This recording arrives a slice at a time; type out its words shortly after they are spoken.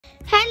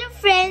Hello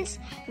friends,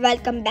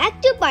 welcome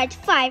back to part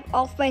 5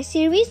 of my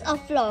series of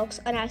vlogs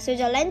on our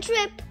Switzerland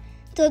trip.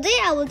 Today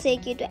I will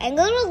take you to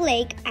Engelberg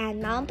Lake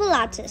and Mount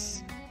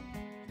Pilatus.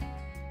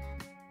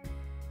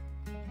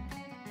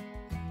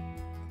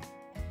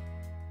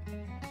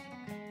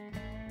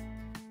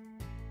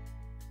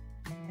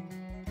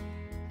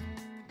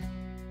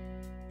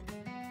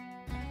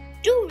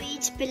 To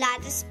reach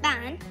Pilatus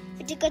Span,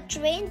 we took a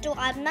train to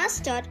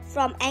Amsterdam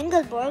from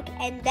Engelberg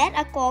and then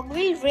a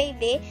cogwheel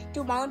railway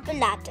to Mount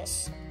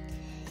Pilatus.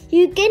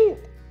 You can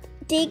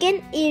take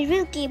an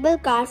aerial cable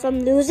car from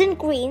Luzern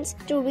Cranes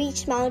to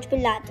reach Mount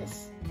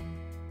Pilatus.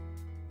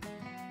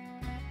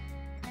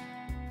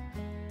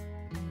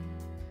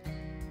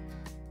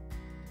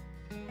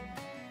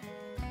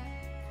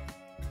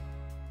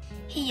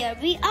 Here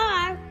we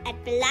are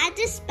at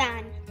Pilatus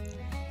Span.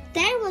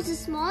 There was a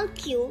small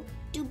queue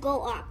to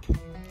go up.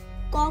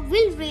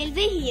 Cogwheel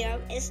railway here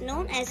is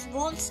known as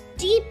world's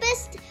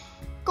steepest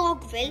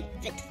cogwheel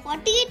with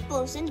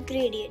 48%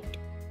 gradient.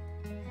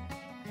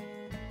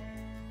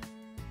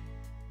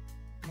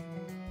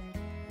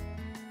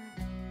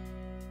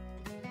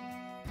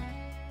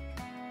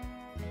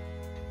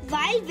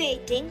 While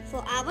waiting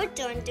for our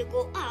turn to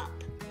go up,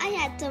 I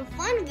had some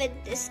fun with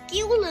this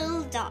cute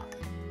little dog.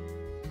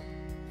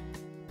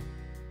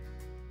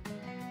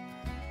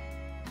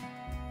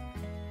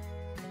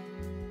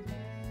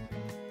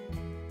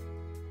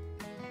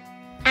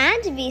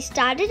 And we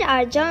started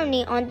our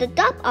journey on the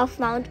top of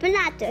Mount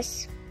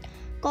Pilatus.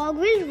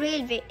 Cogwheel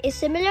railway is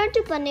similar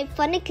to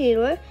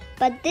funicular,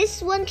 but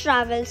this one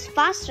travels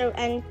faster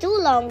and to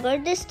longer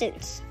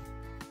distance.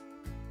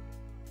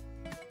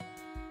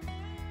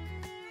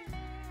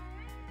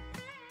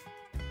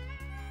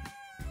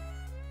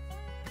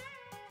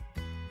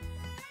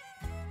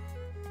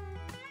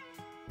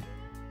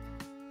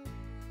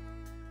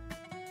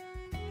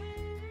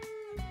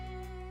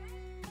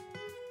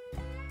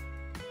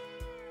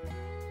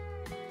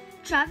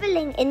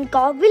 Traveling in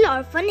cogwheel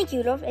or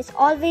funicular is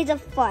always a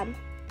fun.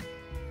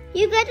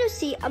 You get to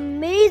see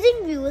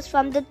amazing views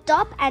from the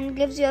top and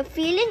gives you a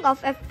feeling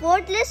of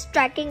effortless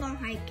trekking or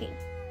hiking.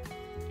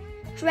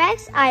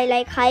 Treks are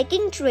like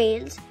hiking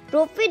trails.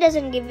 Ropeway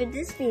doesn't give you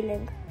this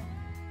feeling.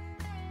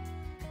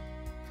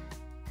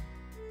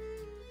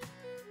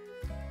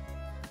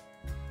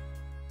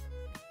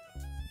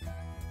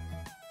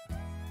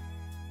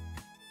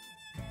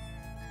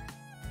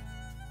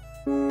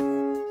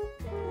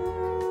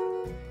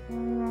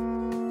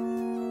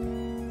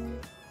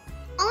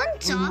 On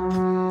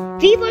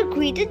top, we were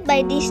greeted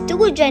by these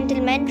two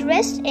gentlemen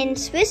dressed in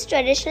Swiss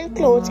traditional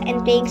clothes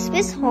and playing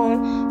Swiss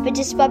horn, which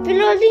is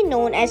popularly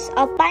known as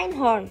a pine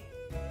horn.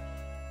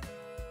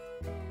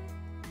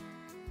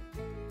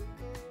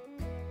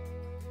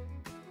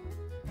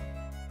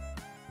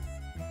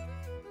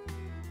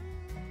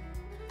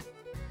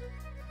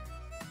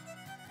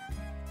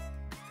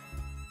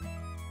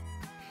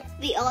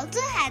 We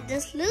also had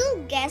this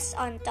little guest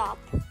on top.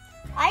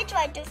 I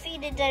tried to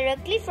feed it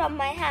directly from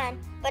my hand,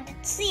 but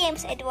it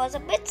seems it was a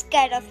bit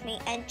scared of me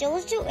and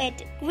chose to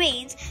eat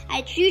grains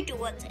I threw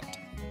towards it.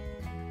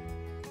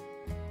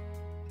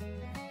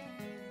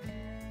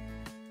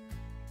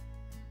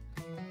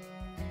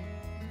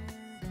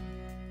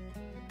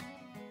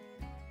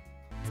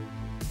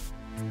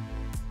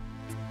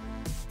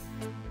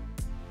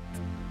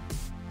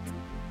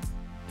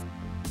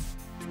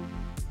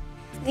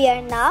 We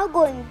are now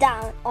going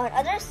down on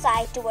other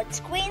side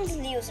towards Queen's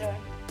Luzern.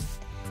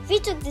 We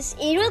took this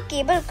aerial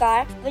cable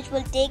car which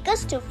will take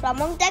us to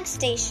Frommontag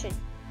station.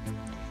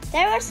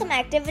 There are some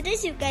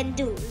activities you can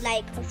do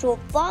like rope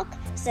walk,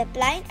 zip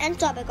line and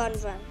toboggan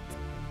run.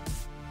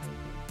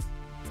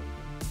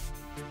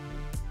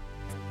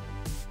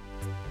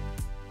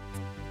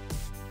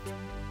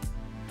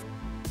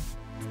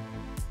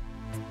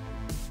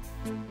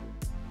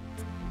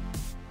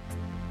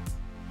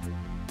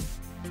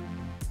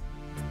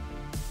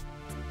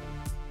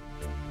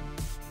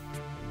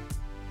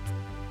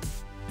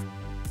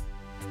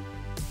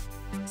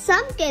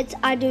 Some kids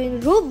are doing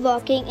rope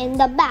walking in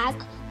the back,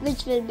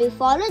 which will be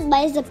followed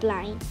by zip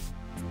line.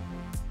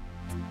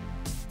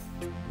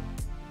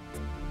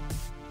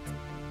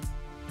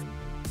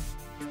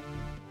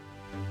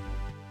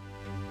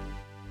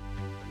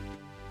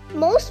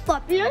 Most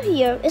popular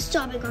here is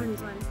toboggan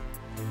run.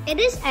 It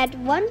is at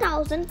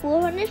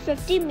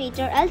 1,450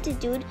 meter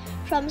altitude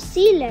from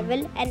sea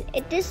level and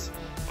it is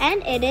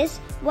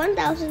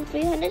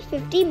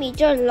 1,350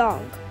 meter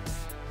long.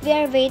 We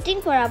are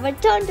waiting for our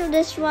turn to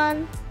this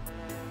run.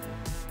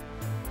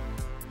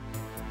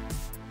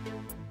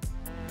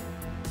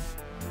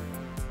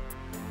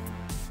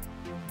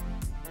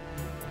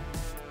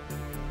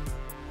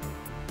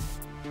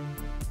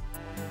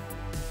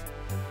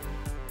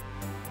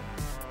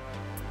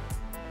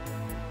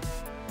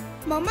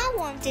 Mama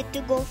wanted to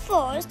go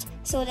first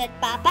so that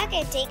Papa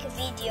can take a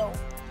video.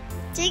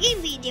 Taking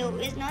video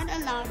is not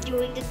allowed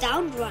during the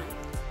down run,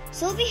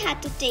 so we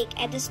had to take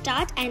at the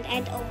start and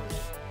end only.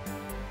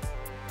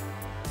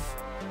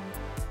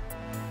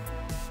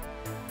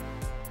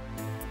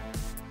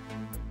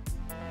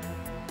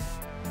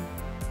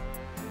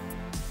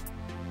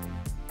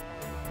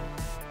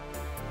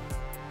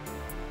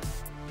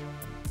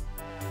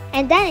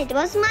 And then it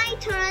was my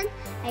turn.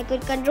 I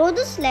could control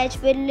the sledge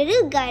with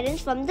little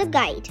guidance from the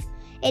guide.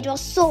 It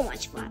was so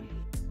much fun.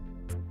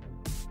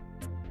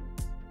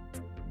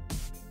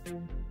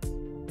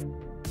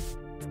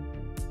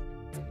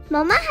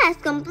 Mama has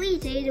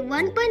completed a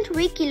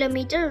 1.3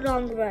 kilometer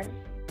long run.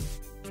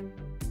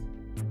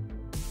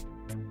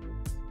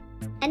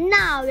 And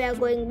now we are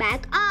going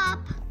back up.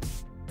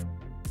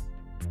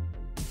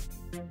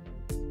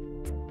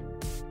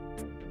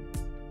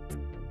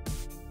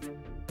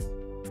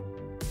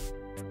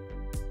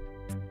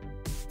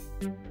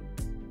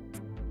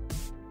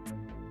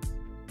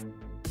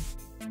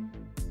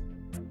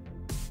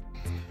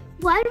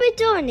 While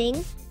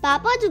returning,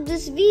 Papa took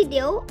this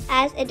video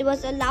as it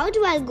was allowed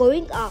while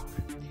going up.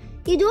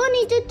 You don't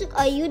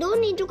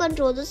need to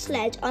control the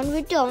sledge on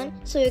return,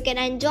 so you can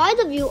enjoy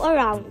the view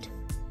around.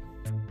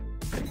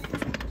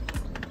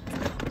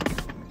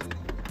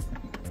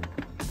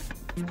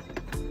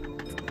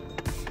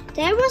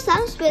 There were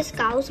some Swiss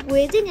cows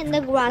grazing in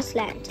the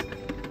grassland.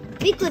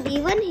 We could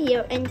even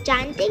hear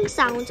enchanting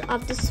sounds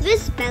of the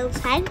Swiss bells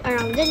hang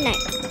around the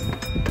neck.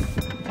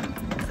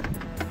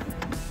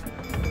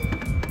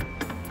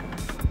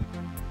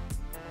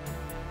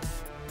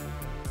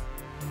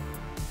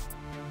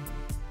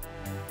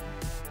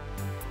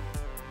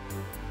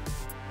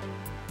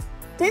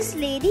 This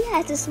lady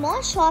has a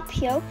small shop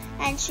here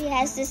and she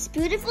has this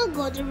beautiful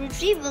golden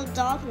retrieval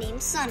dog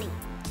named Sunny.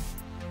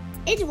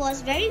 It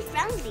was very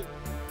friendly.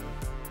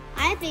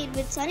 I played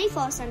with Sunny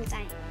for some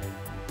time.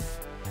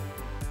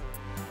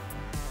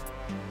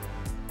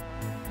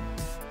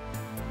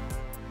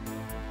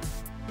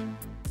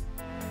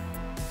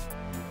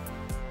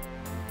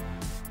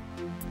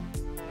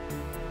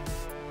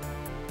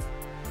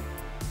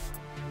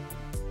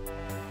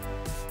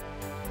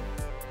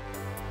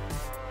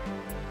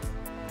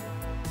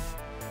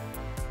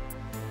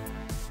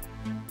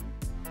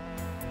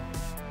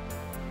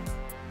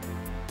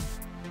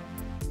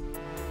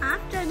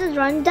 After the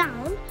run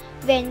down,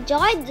 we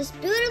enjoyed this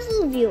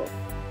beautiful view.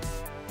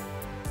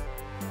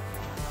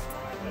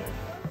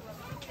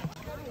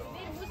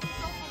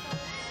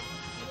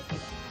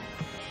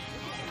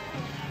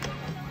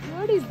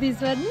 What is this,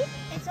 Varni?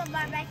 It's a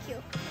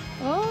barbecue.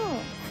 Oh.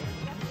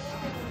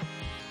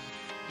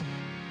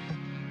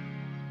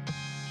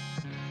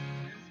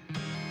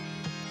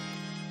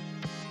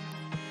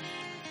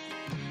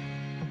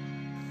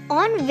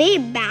 On way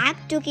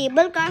back to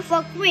cable car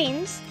for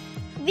Queens,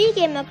 we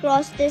came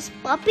across this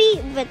puppy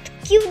with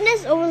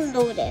cuteness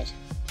overloaded.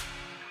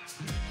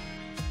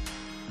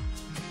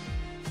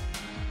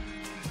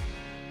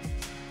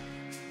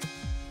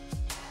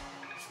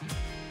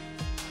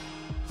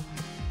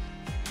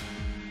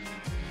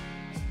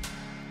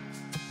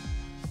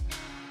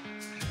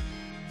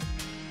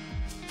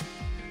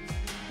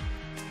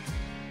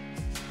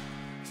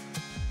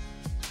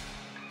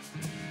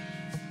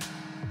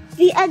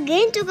 We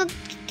again took a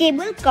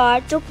cable car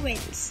to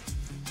Queens.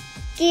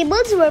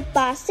 Cables were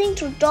passing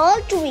through tall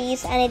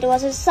trees and it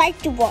was a sight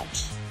to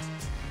watch.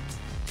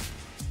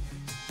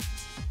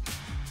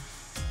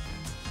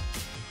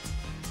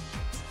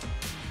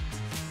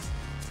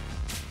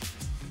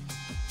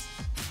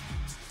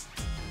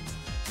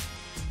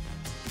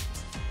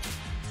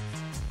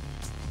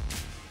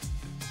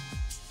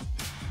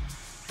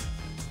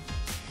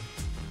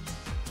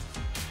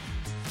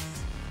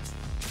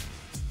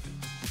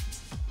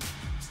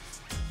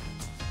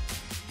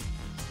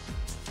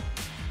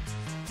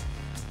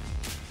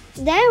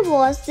 There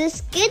was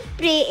this kid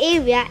play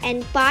area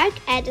and park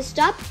at a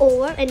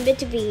stopover in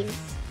between.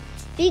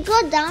 We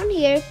got down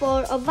here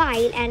for a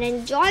while and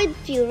enjoyed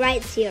few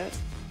rides here.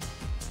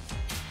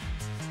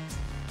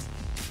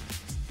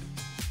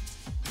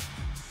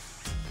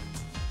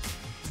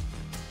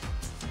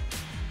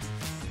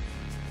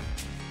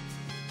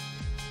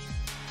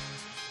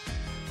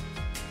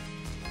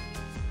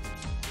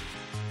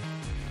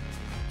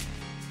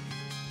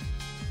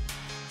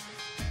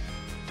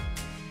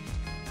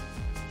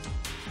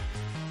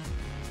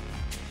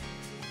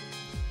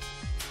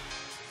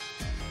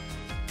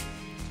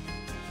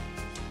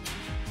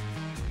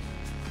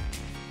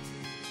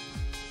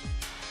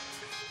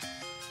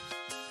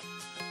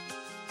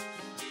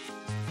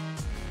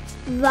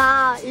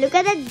 Wow, look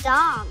at the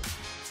dog.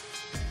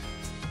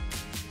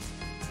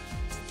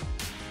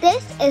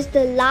 This is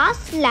the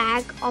last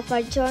leg of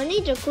our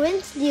journey to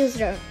Queen's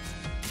Luzerne.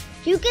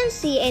 You can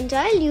see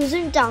entire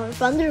Luzerne town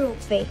from the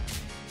ropeway.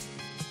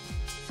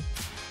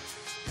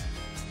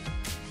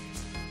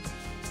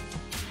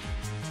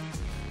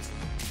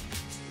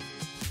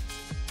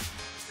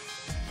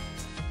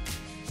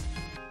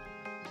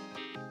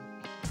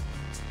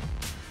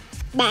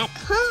 Back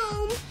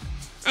home,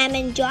 I'm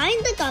enjoying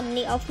the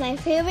company of my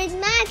favorite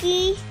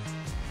Maggie.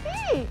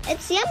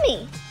 It's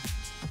yummy.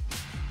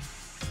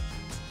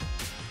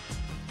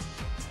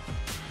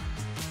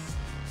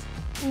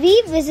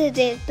 We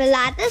visited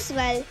Pilatus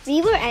while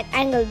we were at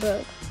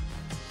Engelberg.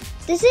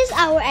 This is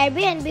our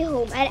Airbnb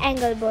home at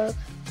Engelberg.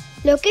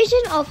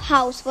 Location of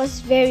house was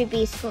very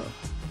peaceful.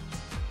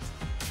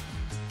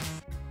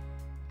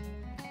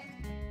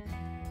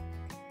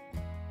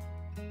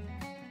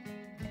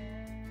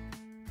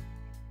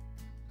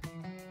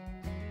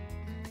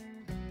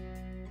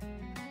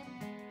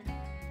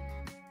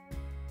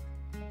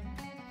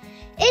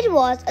 It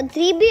was a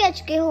 3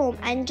 BHK home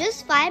and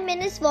just 5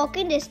 minutes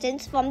walking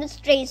distance from the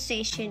train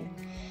station,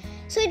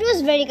 so it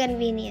was very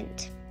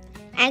convenient.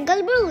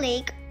 Engelberg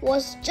Lake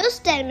was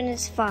just 10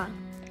 minutes far.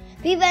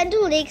 We went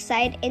to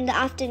lakeside in the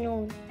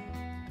afternoon.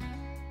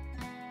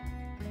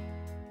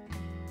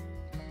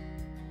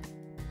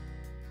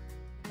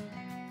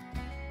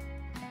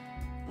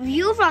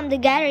 View from the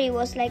gallery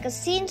was like a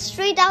scene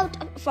straight out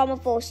from a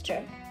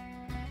poster.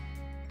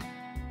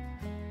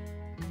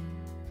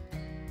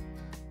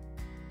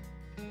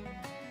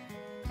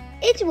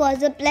 It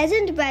was a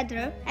pleasant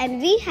weather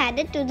and we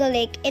headed to the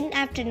lake in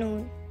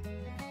afternoon.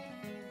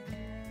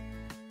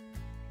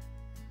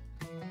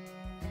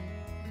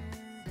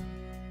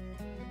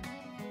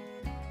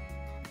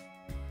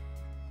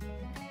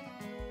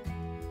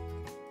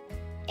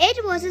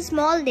 It was a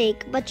small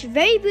lake but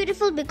very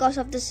beautiful because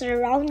of the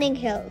surrounding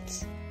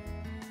hills.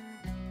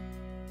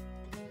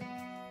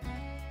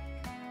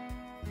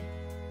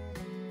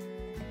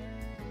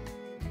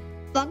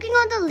 Walking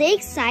on the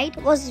lakeside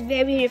was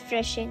very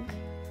refreshing.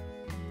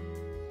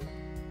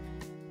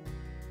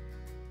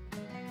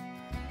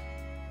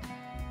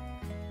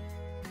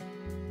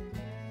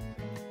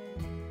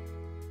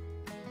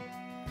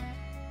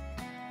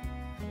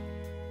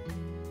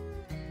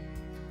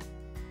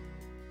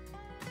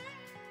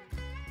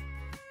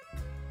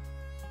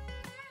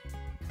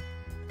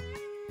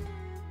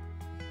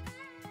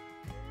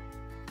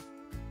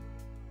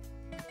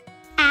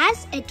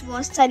 As it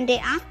was Sunday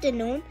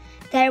afternoon,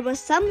 there were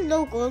some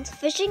locals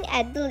fishing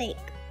at the lake.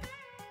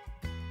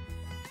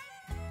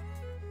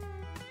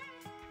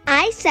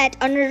 I sat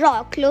on a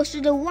rock close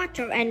to the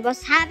water and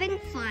was having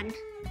fun.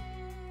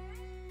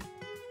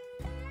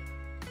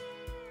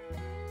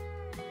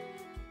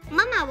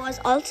 Mama was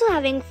also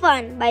having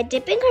fun by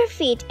dipping her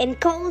feet in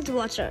cold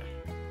water.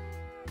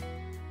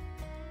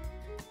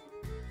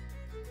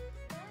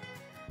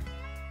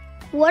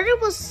 Water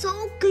was so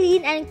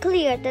clean and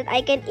clear that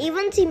I can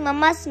even see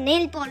Mama's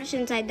nail polish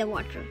inside the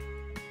water.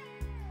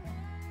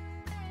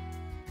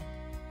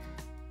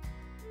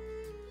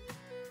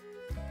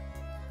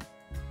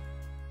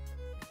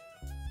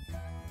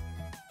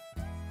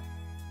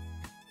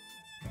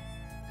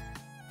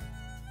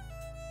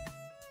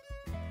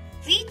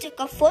 We took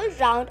a full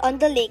round on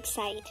the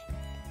lakeside.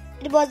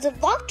 It was a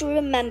walk to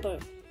remember.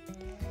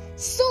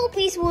 So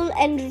peaceful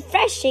and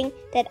refreshing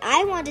that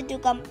I wanted to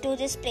come to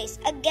this place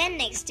again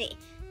next day.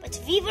 But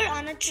we were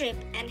on a trip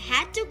and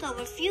had to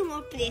cover few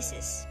more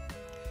places.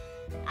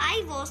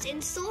 I was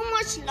in so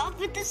much love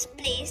with this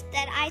place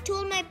that I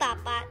told my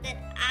papa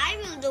that I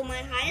will do my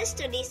higher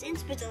studies in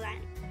Switzerland.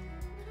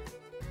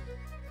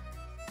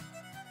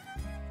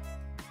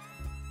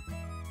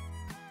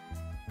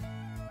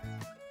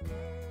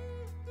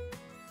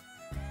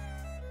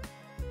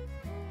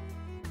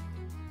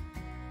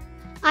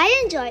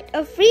 I enjoyed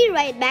a free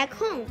ride back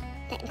home,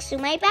 thanks to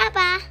my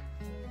papa.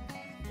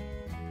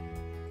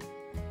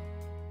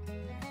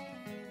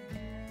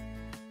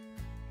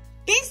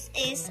 This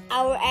is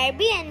our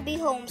Airbnb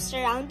home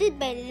surrounded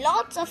by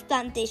lots of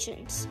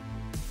plantations.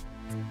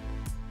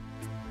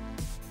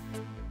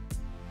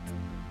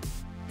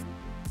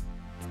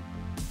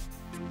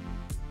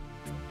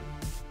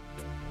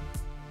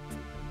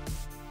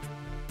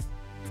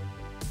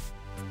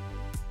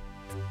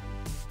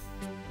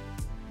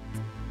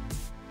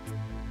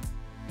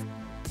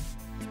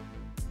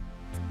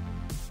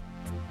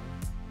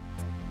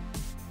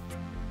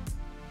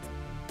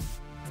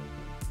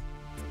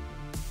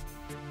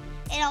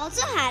 It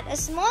also had a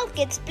small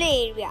kids'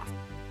 play area.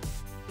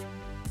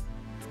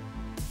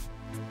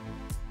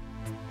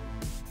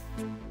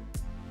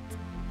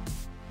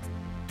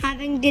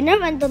 Having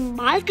dinner on the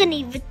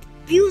balcony with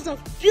views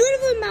of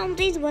beautiful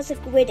mountains was a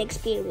great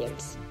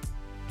experience.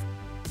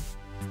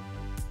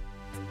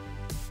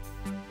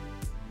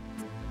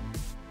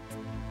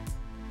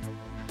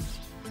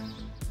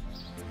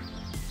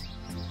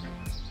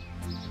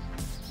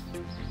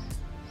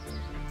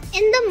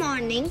 In the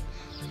morning,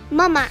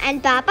 Mama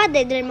and Papa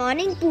did their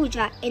morning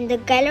puja in the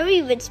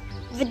gallery with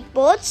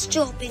birds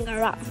chirping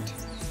around.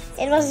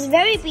 It was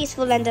very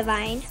peaceful and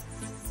divine.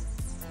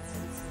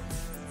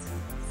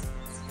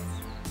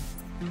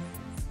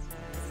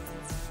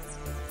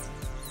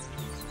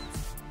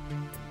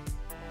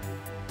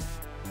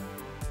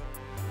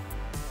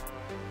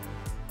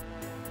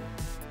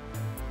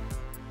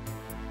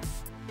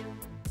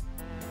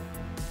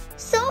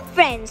 So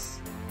friends,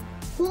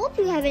 hope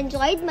you have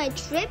enjoyed my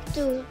trip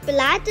to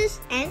Pilatus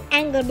and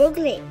Engelberg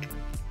Lake.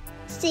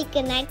 Stay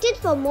connected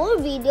for more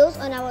videos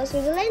on our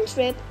Switzerland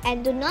trip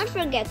and do not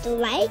forget to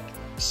like,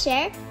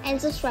 share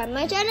and subscribe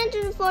my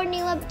channel for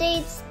new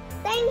updates.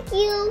 Thank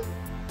you.